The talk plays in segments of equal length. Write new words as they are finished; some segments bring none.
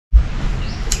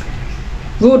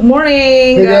Good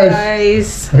morning, Hey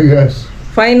guys. Hey guys.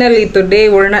 Finally, today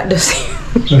we're not the same.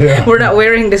 Yeah. We're not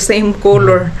wearing the same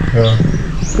color. Yeah.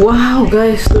 Wow,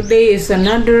 guys, today is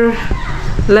another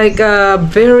like a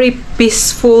very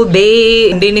peaceful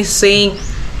day. And then he's saying,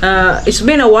 it's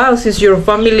been a while since your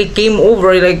family came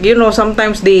over. Like, you know,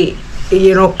 sometimes they,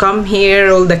 you know, come here,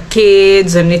 all the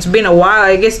kids, and it's been a while.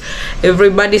 I guess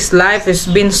everybody's life has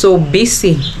been so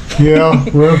busy. Yeah.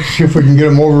 We'll see if we can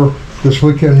get them over this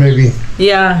weekend, maybe.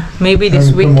 Yeah, maybe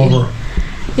this weekend.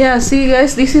 Yeah, see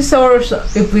guys, this is our,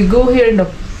 if we go here in the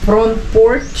front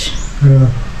porch,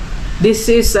 Yeah. this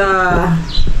is our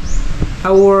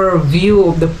view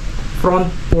of the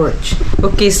front porch.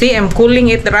 Okay, see, I'm calling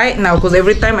it right now because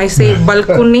every time I say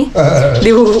balcony,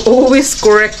 they will always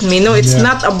correct me. No, it's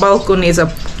not a balcony, it's a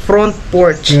front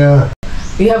porch. Yeah.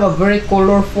 We have a very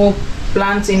colorful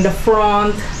plants in the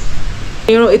front.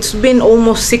 You know, it's been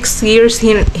almost 6 years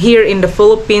here in the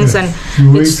Philippines, and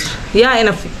it's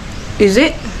is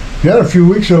it? Yeah, a few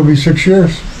weeks it'll be 6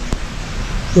 years.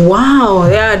 Wow,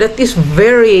 yeah, that is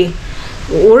very.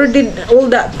 Where did all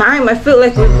that time? I feel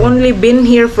like we've only been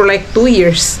here for like 2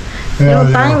 years. Yeah, you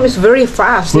know, time is very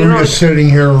fast. We're just sitting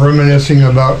here reminiscing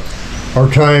about our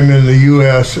time in the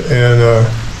U.S. and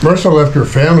Marissa left her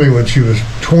family when she was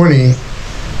 20,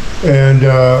 and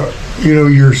you know,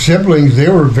 your siblings, they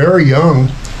were very young.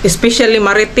 Especially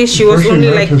Marites, she was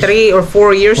only like 3 or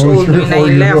 4 years old when I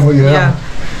left. Yeah.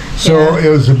 So it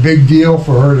was a big deal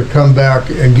for her to come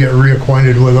back and get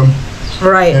reacquainted with them.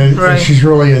 Right, and she's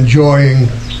really enjoying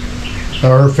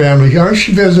her family. I mean,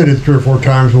 she visited 3 or 4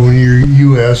 times when we were in the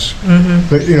U.S.,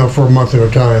 but you know, for a month at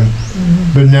a time.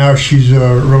 But now she's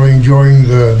really enjoying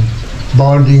the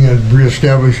bonding and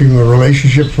reestablishing the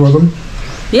relationships with them.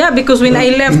 Yeah, because when I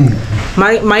left,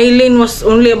 Mylene was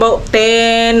only about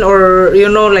 10, or you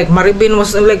know, like Maribin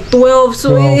was like 12.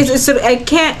 So it's I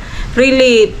can't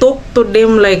really talk to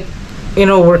them like, you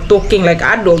know, we're talking like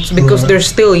adults because they're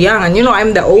still young, and you know,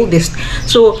 I'm the oldest.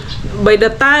 So by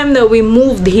the time that we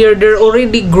moved here, they're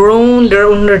already grown,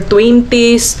 they're in their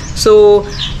 20s. So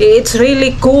it's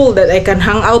really cool that I can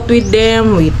hang out with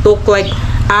them. We talk like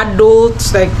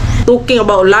adults, like talking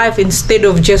about life instead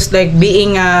of just like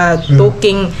being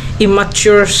talking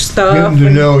immature stuff. Getting to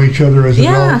know each other as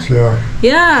adults.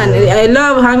 Yeah, and I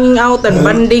love hanging out and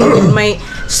bonding with my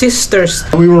sisters.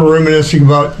 We were reminiscing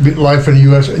about life in the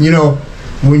U.S. And you know,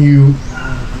 when you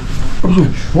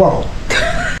wow.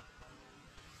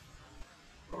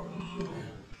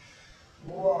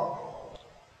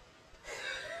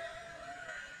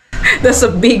 That's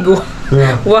a big one.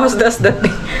 Yeah. Wow, that's the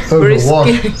thing. Very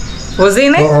scary. Was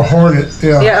it? Or a hornet.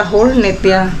 Yeah. Yeah, a hornet.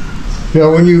 Yeah. Yeah.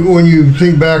 When you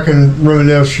think back and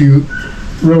reminisce, you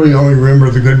really only remember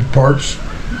the good parts.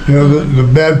 You know,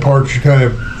 the bad parts you kind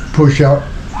of push out.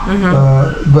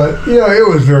 But yeah, it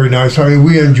was very nice. I mean,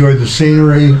 we enjoyed the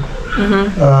scenery.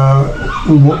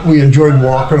 We enjoyed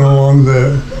walking along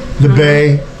the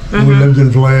bay. We lived in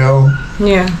Vallejo.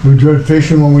 Yeah. We enjoyed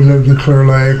fishing when we lived in Clear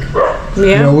Lake. Yeah.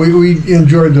 You know, we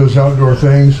enjoyed those outdoor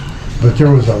things, but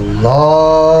there was a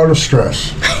lot of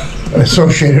stress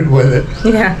associated with it.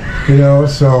 Yeah. You know,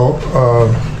 so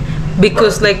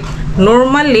because like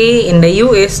normally in the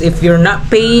US, if you're not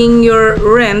paying your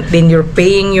rent, then you're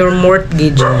paying your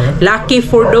mortgage. Lucky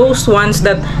for those ones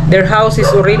that their house is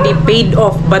already paid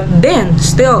off, but then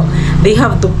still they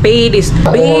have to pay this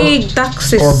big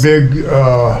taxes or big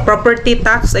property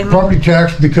tax. I mean. Property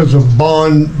tax because of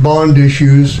bond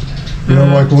issues. You know,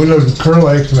 like when we lived in Clear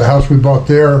Lake, the house we bought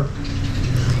there,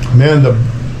 man, the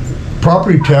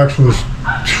property tax was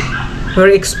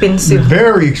very expensive.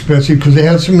 Very expensive because they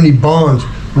had so many bonds,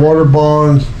 water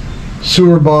bonds,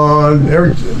 sewer bond,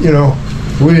 you know,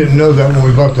 we didn't know that when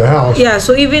we bought the house. Yeah,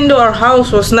 so even though our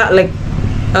house was not like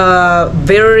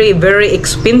very, very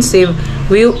expensive,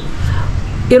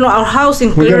 you know, our house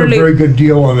in Clear Lake, we got a very good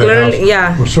deal on that house.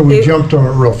 Yeah. So we jumped on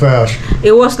it real fast.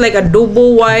 It was like a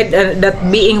double wide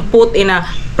that being put in a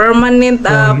permanent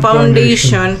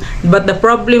foundation. But the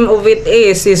problem of it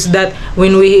is that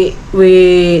when we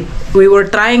were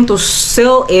trying to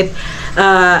sell it,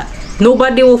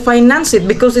 nobody will finance it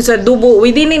because it's a double.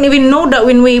 We didn't even know that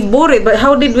when we bought it. But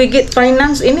how did we get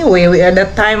finance anyway at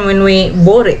that time when we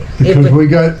bought it? Because we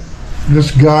got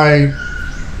this guy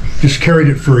just carried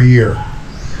it for a year.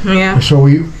 Yeah. So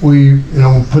we you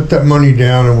know, put that money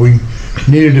down, and we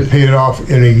needed to pay it off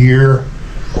in a year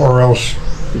or else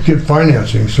get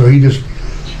financing. So he just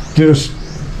did us,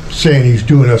 saying he's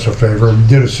doing us a favor,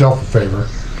 did himself a favor.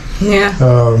 Yeah.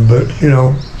 But you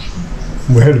know,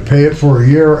 we had to pay it for a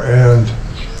year, and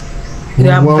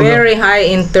Yeah, very high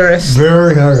interest.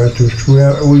 Very high interest.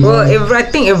 I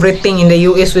think everything in the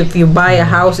U.S. if you buy a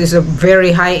house is a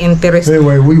very high interest.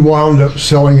 Anyway, we wound up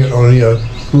selling it on the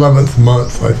 11th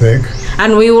month, I think.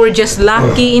 And we were just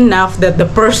lucky enough that the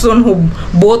person who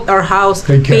bought our house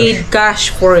paid cash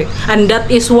for it. And that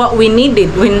is what we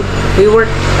needed when we were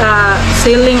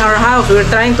selling our house. We were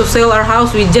trying to sell our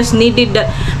house. We just needed that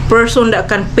person that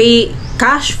can pay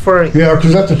cash for it. Yeah,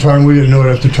 because at the time, we didn't know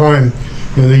it. At the time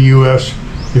in the U.S.,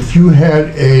 if you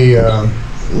had a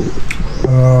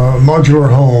modular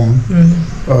home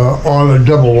on a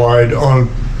double wide on a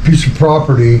piece of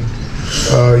property,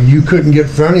 you couldn't get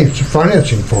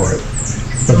financing for it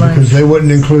because they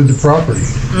wouldn't include the property.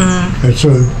 And so,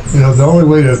 the only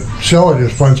way to sell it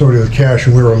is find somebody with cash,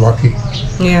 and we were lucky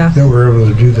that we were able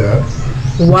to do that.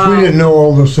 Wow. We didn't know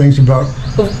all those things about,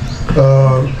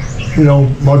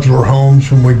 modular homes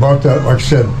when we bought that. Like I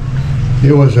said,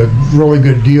 it was a really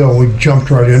good deal. We jumped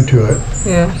right into it.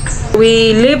 Yeah.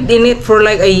 We lived in it for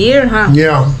like a year, huh?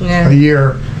 Yeah. A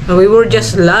year. We were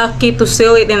just lucky to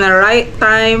sell it in the right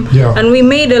time. Yeah. And we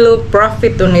made a little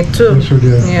profit on it too. Yes, we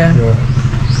did. Yeah.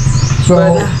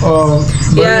 So,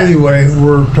 but anyway,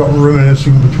 we're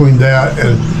reminiscing between that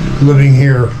and living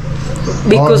here.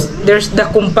 Because there's the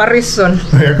comparison.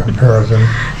 Yeah, comparison.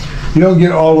 You don't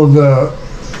get all of the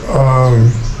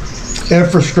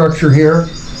infrastructure here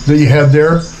that you had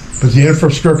there, but the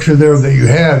infrastructure there that you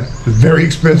had was very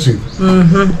expensive.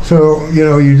 So,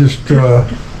 you just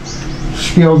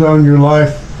scale down your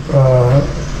life,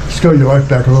 scale your life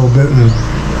back a little bit and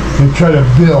try to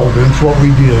build. And it's what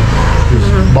we did. Just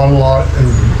bought a lot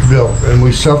and built. And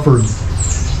we suffered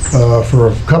for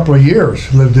a couple of years.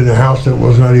 Lived in a house that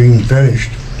was not even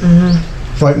finished.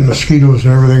 Fighting mosquitoes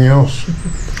and everything else.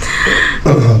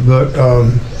 But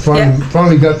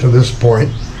finally got to this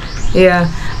point. Yeah,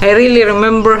 I really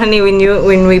remember, honey,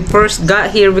 when we first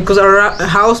got here, because our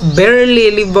house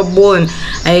barely livable, and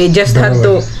I just had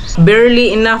to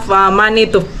barely enough money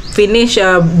to finish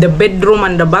the bedroom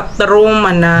and the bathroom,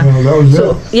 and that was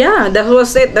it. Yeah, that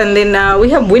was it. And then we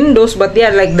have windows, but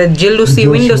like the jealousy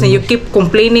windows, and you keep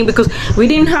complaining because we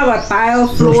didn't have a tile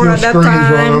floor at that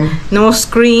time, no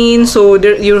screen, so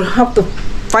you have to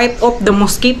fight off the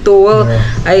mosquito. Well,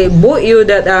 I bought you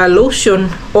that lotion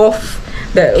off.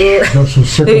 That's some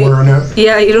sick wearing it.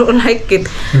 Yeah, you don't like it.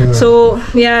 So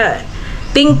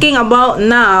thinking about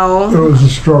now, it was a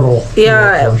struggle.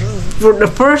 Yeah, for the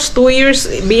first 2 years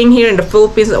being here in the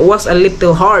Philippines, it was a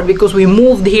little hard because we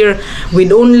moved here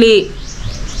with only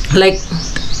like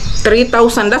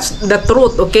 3,000. That's the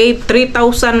truth, okay?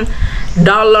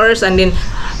 $3,000, and then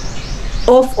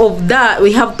off of that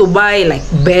we have to buy like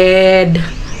bed.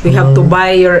 We have to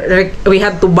buy your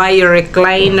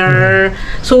recliner.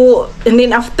 So, and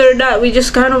then after that, we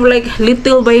just kind of like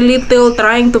little by little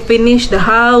trying to finish the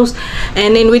house,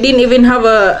 and then we didn't even have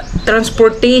a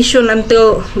transportation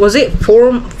until, was it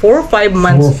 4 or 5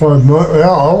 months? 4 or 5 months, yeah,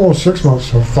 almost 6 months.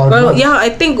 So 5 months. Well, yeah, I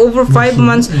think over 5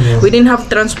 months we didn't have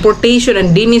transportation,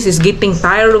 and Dennis is getting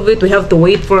tired of it. We have to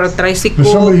wait for a tricycle.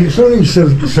 Somebody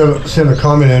sent a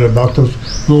comment in about those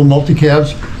little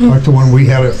multi-cabs, like the one we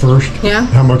had at first. Yeah.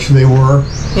 How much they were.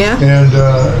 Yeah. And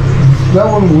that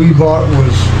one we bought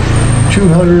was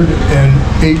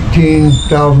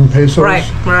 218,000 pesos. Right.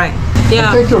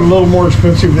 Yeah. I think they're a little more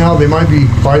expensive now. They might be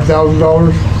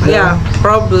 $5,000. Yeah,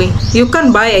 probably. You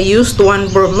can buy a used one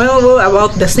for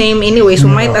about the same anyway, so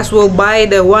might as well buy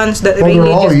the ones that really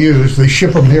they're all used. They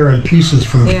ship them here in pieces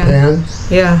from Japan.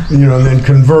 Yeah. And then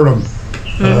convert them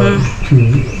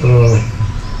to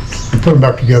put them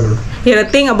back together. Yeah, the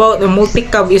thing about the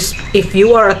multi-cab is if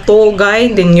you are a tall guy,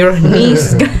 then your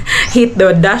knees hit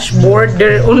the dashboard.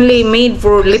 They're only made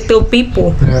for little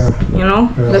people. Yeah.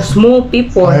 The small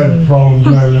people. I had a problem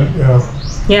driving it,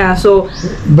 Yeah, so.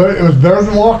 But it was better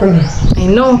than walking. I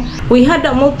know. We had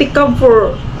that multi-cab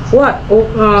for what?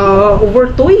 Over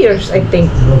 2 years, I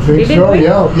think. I think so.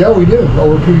 Yeah, we did.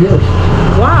 Over 2 years.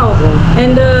 Wow.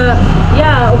 And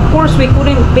of course we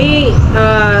couldn't pay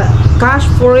cash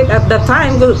for it at the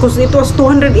time because it was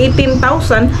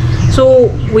 218,000.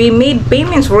 So we made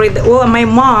payments for it. Well, my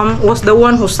mom was the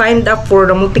one who signed up for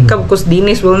the multi-cab because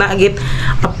Dennis will not get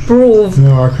approved.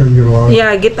 No, I couldn't get a loan.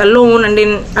 Yeah, get a loan, and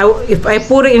then if I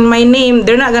put it in my name,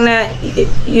 they're not gonna,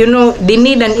 they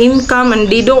need an income, and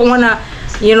they don't wanna,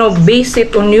 base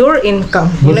it on your income.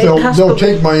 But they'll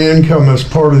take my income as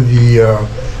part of the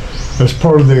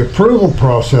approval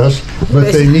process,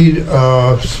 but they need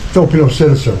a Filipino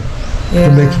citizen to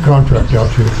make the contract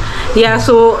out to. Yeah,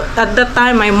 so at that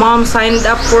time my mom signed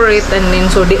up for it, and then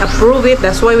so they approved it.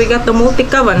 That's why we got the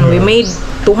multi-cab, and we made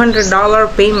 $200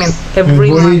 payment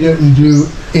every month. We didn't do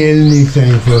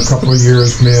anything for a couple of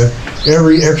years, man.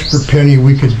 Every extra penny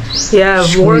we could work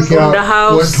squeak on out the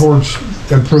house. went towards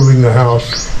improving the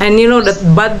house. And you know, the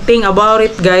bad thing about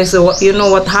it, guys, you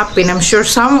know what happened. I'm sure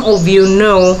some of you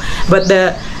know, but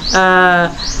the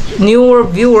newer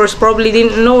viewers probably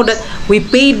didn't know that we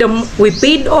paid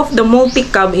off the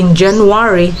multi-cab in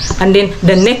January, and then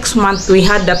the next month we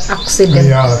had that accident.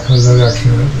 Yeah, that was an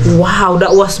accident. Yeah. Wow,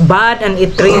 that was bad, and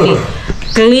it really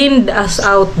cleaned us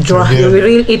out dry.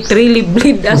 It really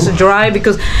bleed us dry,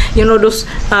 because you know those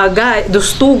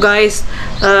two guys,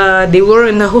 they were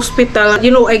in the hospital.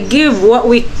 You know, I give what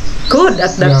we could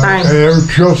at that time. And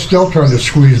Joe's still trying to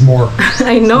squeeze more.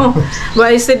 I know, but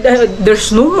I said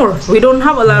there's no more. We don't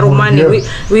have a lot of money.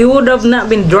 We would have not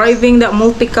been driving that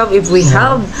multi-cab if we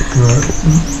have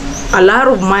a lot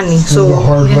of money. So a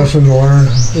hard lesson to learn.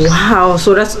 Wow.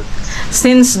 So that's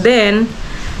since then.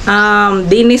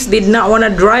 Dennis did not want to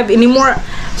drive anymore.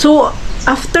 So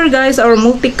after, guys, our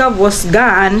multi-cab was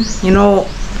gone, you know,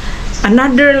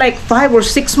 another like 5 or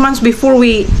 6 months before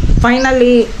we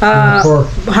finally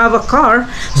have a car.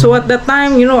 So at that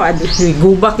time, you know, we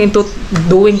go back into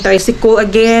doing tricycle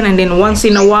again, and then once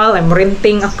in a while I'm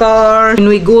renting a car, and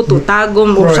we go to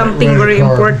Tagum or something very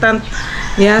important.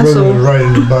 Yeah, so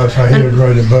riding the bus, I hated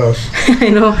riding the bus. I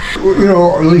know. You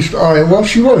know, at least well,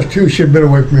 she was too. She had been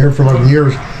away from here for 11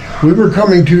 years. We were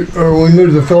coming to, when we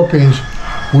moved to the Philippines,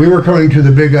 we were coming to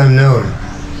the big unknown.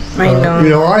 I know. You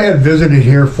know, I had visited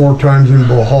here 4 times in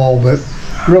Bohol, but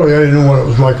really I didn't know what it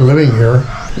was like living here.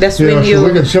 That's you know, so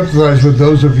we can sympathize with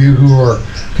those of you who are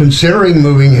considering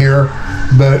moving here,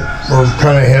 but are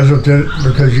kind of hesitant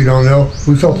because you don't know.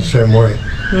 We felt the same way.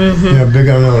 You know, big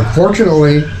unknown.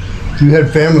 Fortunately, you had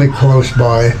family close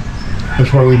by.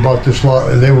 That's why we bought this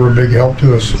lot, and they were a big help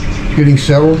to us getting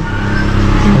settled.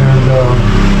 And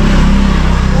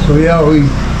so yeah, we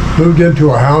moved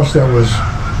into a house that was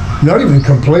not even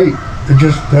complete. It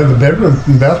just had the bedroom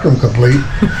and bathroom complete.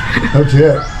 That's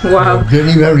it. Wow. Didn't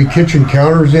even have any kitchen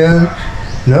counters in.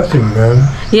 Nothing, man.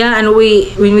 Yeah, and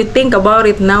when we think about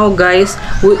it now, guys,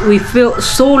 we feel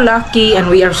so lucky, and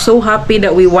we are so happy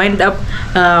that we wind up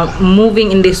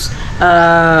moving in this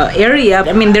area.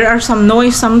 I mean, there are some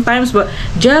noise sometimes, but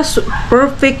just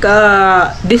perfect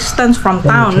distance from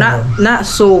town. Not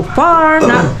so far,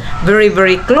 not very,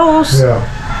 very close. Yeah.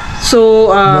 So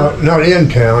not in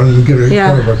town. You get a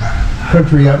kind of a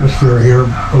country atmosphere here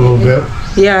a little bit.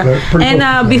 Yeah,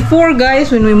 and before,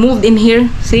 guys, when we moved in here,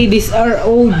 see, these are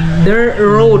old dirt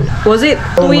road. Was it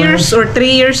 2 years or 3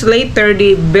 years later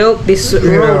they built this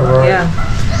road? Right. Yeah.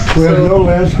 We have no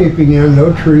landscaping in,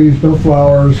 no trees, no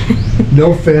flowers,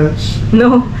 no fence.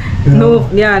 No,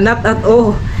 not at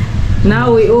all.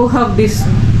 Now we all have these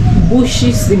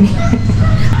bushes in here.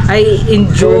 I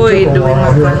enjoy doing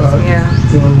my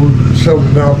plants. You know, we've settled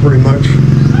now pretty much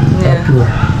after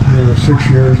 6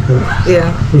 years, but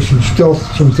there's still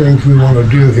some things we want to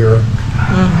do here.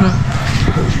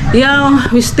 Yeah,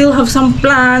 we still have some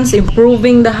plans,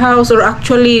 improving the house, or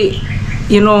actually,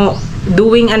 you know,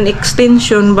 doing an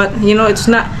extension, but you know, it's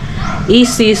not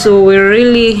easy, so we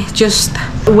really just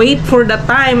wait for the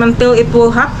time until it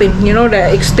will happen. You know,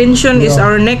 the extension is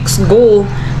our next goal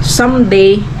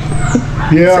someday.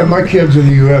 Yeah, my kids in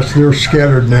the U.S., they're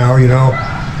scattered now, you know.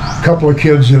 A couple of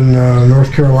kids in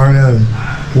North Carolina, and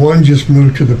one just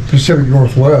moved to the Pacific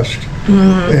Northwest,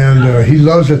 and he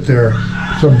loves it there.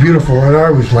 So beautiful, and I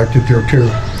always liked it there too.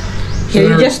 So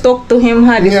you just talked to him,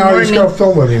 this morning. I just got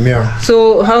film with him,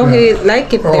 So how he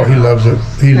like it there? Oh, he loves it.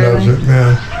 He loves it,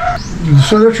 man.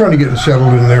 So they're trying to get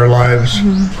settled in their lives.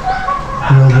 You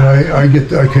know,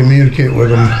 but I communicate with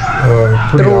them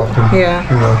pretty often. You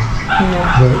know.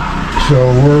 But so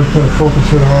we're kind of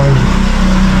focusing on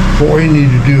what we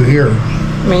need to do here.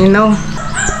 You know,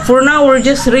 for now we're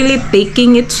just really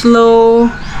taking it slow.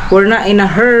 We're not in a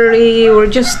hurry. We're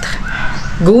just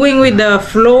going with the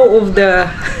flow of the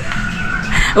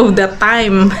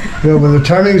time. Yeah, when the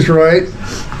timing's right,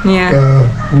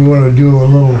 we want to do a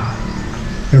little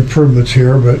improvements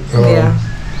here, but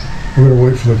we're gonna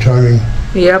wait for the timing.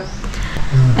 Yep.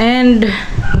 And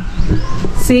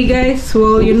see, guys,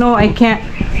 well, you know, I can't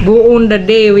go on the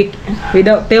day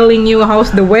without telling you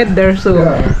how's the weather. So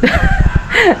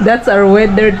that's our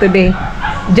weather today.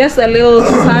 Just a little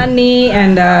sunny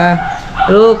and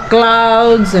little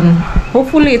clouds, and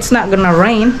hopefully it's not gonna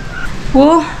rain.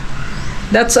 Well,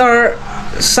 that's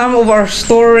some of our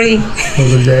story for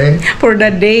the day. For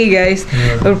the day, guys.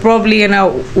 We're probably gonna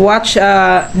watch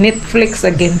Netflix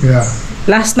again. Yeah.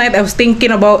 Last night I was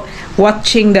thinking about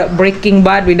watching the Breaking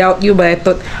Bad without you, but I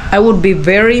thought I would be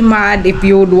very mad if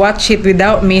you would watch it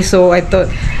without me. So I thought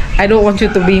I don't want you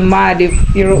to be mad if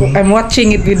I'm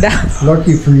watching it without.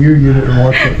 Lucky for you, you didn't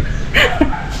watch it.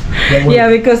 Yeah,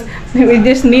 because we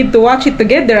just need to watch it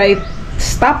together. I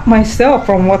stopped myself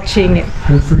from watching it.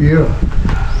 Good for you.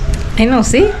 I know.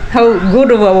 See how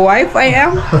good of a wife I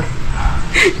am.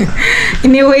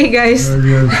 Anyway, guys,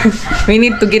 we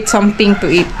need to get something to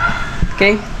eat.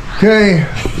 Okay? Okay,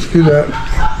 let's do that.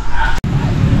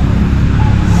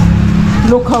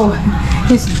 Look how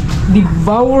he's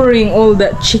devouring all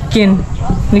that chicken.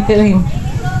 Look at him.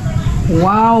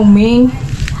 Wow, Ming.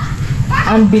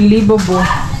 Unbelievable.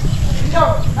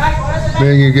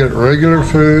 Man, you get regular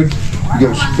food, you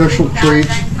get special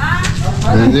treats,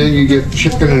 and then you get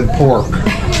chicken and pork.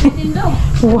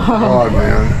 Wow. God,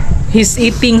 man. He's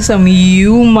eating some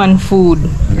human food.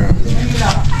 Yeah.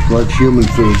 Like human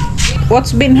food.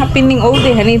 What's been happening all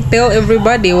day, honey? Tell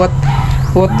everybody what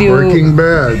you. Breaking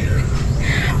Bad.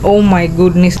 Oh my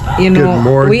goodness! You know,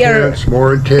 Getting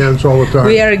more intense all the time.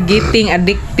 We are getting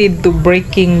addicted to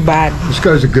Breaking Bad. This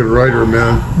guy's a good writer,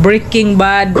 man. Breaking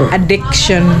Bad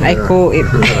addiction, I call it.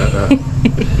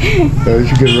 Yeah,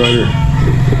 he's a good writer.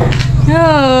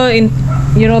 Oh, in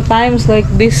times like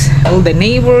this, all the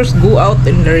neighbors go out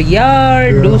in their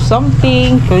yard, do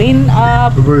something, clean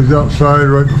up. Everybody's outside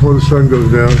right before the sun goes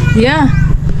down. Yeah,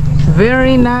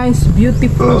 very nice,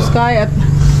 beautiful sky at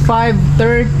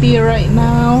 5:30 right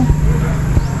now.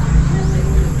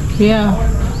 Yeah,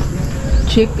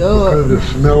 check out. The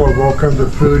smell of all kinds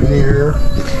of food in the air.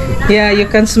 Yeah, you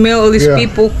can smell all these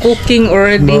people cooking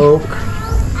already. Smoke,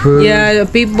 food. Yeah,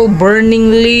 people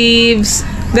burning leaves.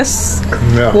 That's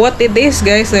what it is,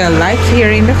 guys. Life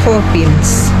here in the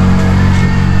Philippines.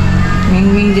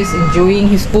 Ming Ming just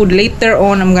enjoying his food. Later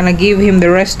on, I'm gonna give him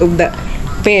the rest of the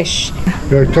fish.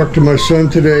 Yeah, I talked to my son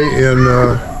today in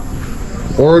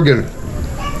Oregon.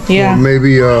 Yeah. So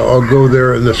maybe I'll go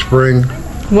there in the spring.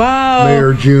 Wow. May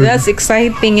or June. That's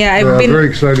exciting. Yeah, I've been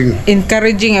very exciting.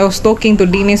 Encouraging. I was talking to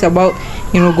Dennis about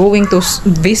going to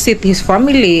visit his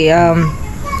family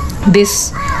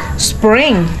this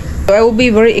spring. I will be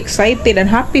very excited and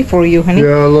happy for you, honey.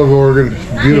 Yeah, I love Oregon.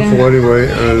 It's beautiful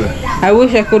anyway. I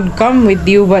wish I could come with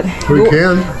you, but we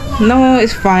can. No,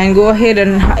 it's fine. Go ahead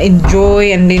and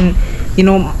enjoy, and then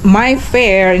my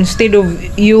fare, instead of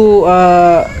you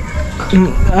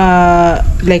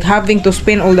like having to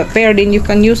spend all the fare, then you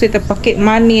can use it as pocket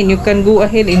money, and you can go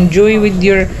ahead enjoy with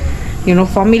your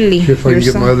family. If I can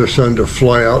get my other son to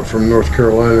fly out from North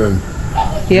Carolina and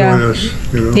join us,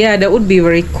 Yeah, that would be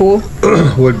very cool.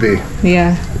 Would be.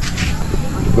 Yeah.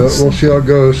 But we'll see how it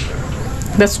goes.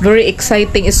 That's very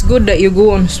exciting. It's good that you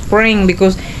go on spring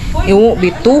because it won't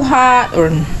be too hot or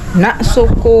not so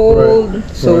cold.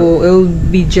 So it'll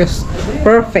be just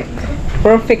perfect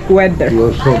weather.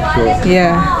 Let's hope so.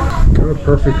 Yeah. Kind of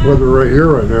perfect weather right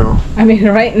here right now. I mean,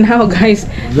 right now, guys.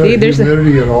 Is that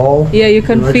humidity at all? Yeah, you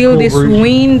can feel this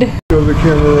wind. Show the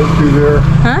camera right through there.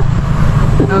 Huh?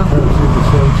 Oh. See the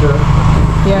sunset.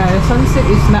 Yeah, the sunset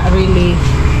is not really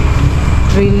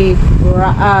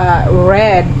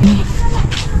red.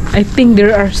 I think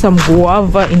there are some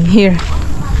guava in here.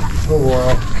 Oh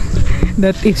wow.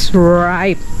 That is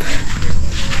ripe.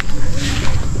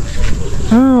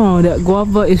 Oh, that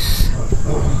guava is,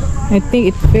 I think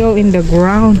it fell in the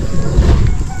ground.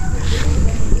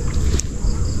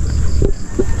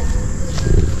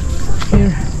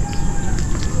 Here.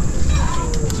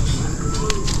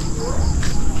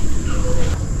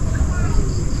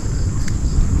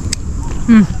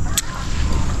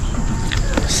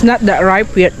 It's not that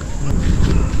ripe yet.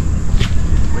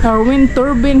 Our wind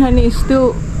turbine, honey, is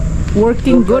still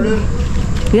working good.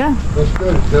 Yeah. That's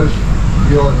good. It does,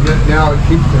 now it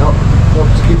keeps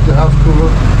helps keep the house cooler.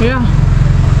 Yeah.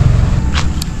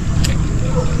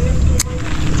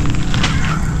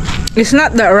 It's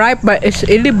not that ripe, but it's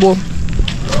edible.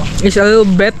 It's a little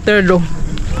better though.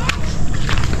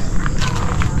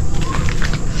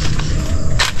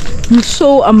 I'm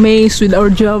so amazed with our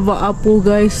Java apple,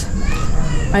 guys.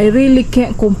 I really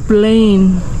can't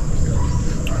complain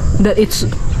that it's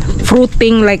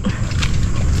fruiting like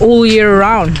all year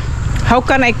round. How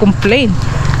can I complain?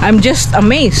 I'm just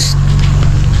amazed.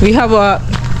 We have a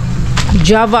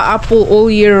Java apple all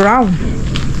year round.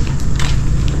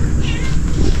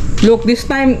 Look, this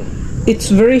time it's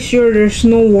very sure there's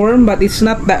no worm, but it's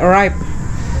not that ripe.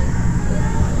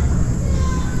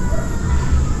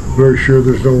 Very sure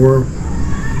there's no worm.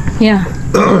 Yeah.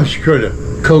 She tried to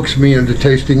coax me into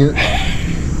tasting it.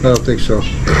 I don't think so.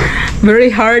 Very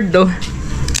hard though.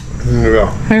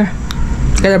 Yeah. Here.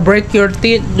 Gotta break your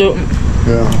teeth though.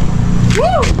 Yeah.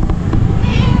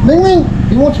 Ming Ming,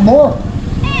 he wants more.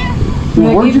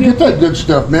 Where did you get that good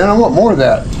stuff, man? I want more of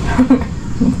that.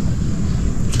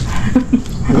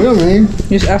 Yeah, man.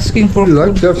 He's asking for You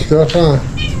food. like that stuff, huh?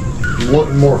 You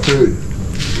want more food.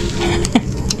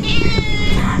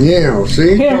 Yeah,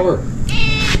 see? Here. Tell her.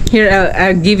 Here,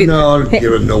 I'll give it. No, I'll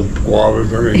give it no guava.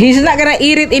 I mean, He's not gonna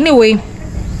eat it anyway.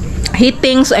 He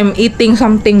thinks I'm eating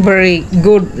something very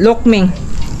good. Look, Ming.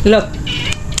 Look.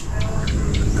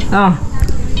 Oh,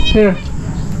 here.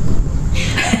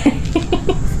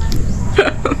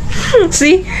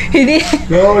 See? He did.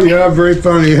 oh, yeah, very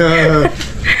funny.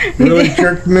 Really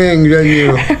tricked Ming, didn't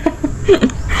you?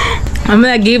 I'm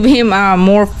gonna give him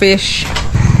more fish.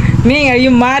 Ming, are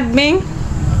you mad, Ming?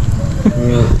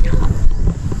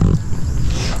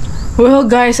 Well,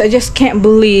 guys, I just can't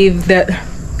believe that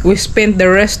we spent the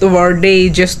rest of our day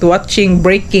just watching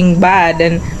Breaking Bad,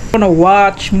 and I'm gonna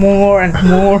watch more and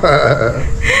more.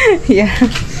 Yeah.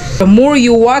 The more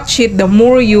you watch it, the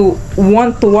more you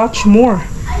want to watch more,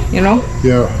 you know?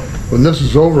 Yeah. When this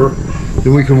is over,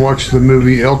 then we can watch the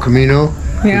movie El Camino.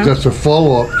 Yeah. That's a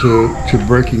follow-up to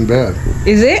Breaking Bad.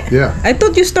 Is it? Yeah. I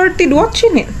thought you started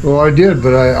watching it. Well, I did,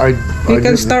 but I You can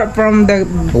didn't. start from the I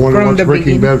want to from watch the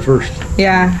Breaking beginning. Bad first.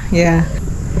 Yeah, yeah.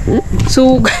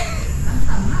 So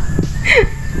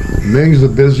Ming's the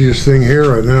busiest thing here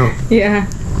right now. yeah.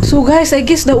 So guys, I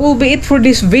guess that will be it for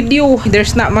this video.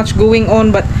 There's not much going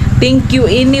on, but thank you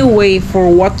anyway for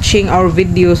watching our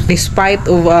videos. Despite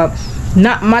of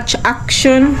not much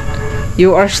action,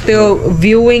 you are still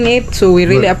viewing it, so we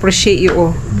really appreciate you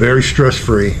all. Very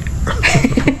stress-free.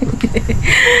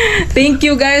 Thank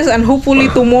you guys, and hopefully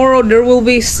tomorrow there will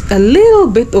be a little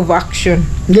bit of action.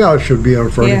 Yeah, it should be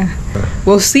on Friday. Yeah.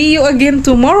 We'll see you again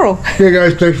tomorrow. Okay,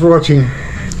 guys, thanks for watching.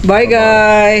 Bye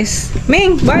guys.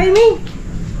 Ming, bye Ming.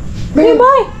 Ming,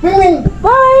 bye. Ming,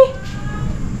 Bye.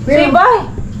 Say Ming. bye.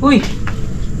 Uy.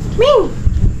 Ming.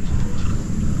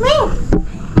 Ming.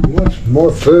 He wants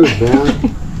more food,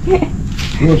 man.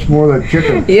 He wants more of that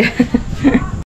chicken. Yeah.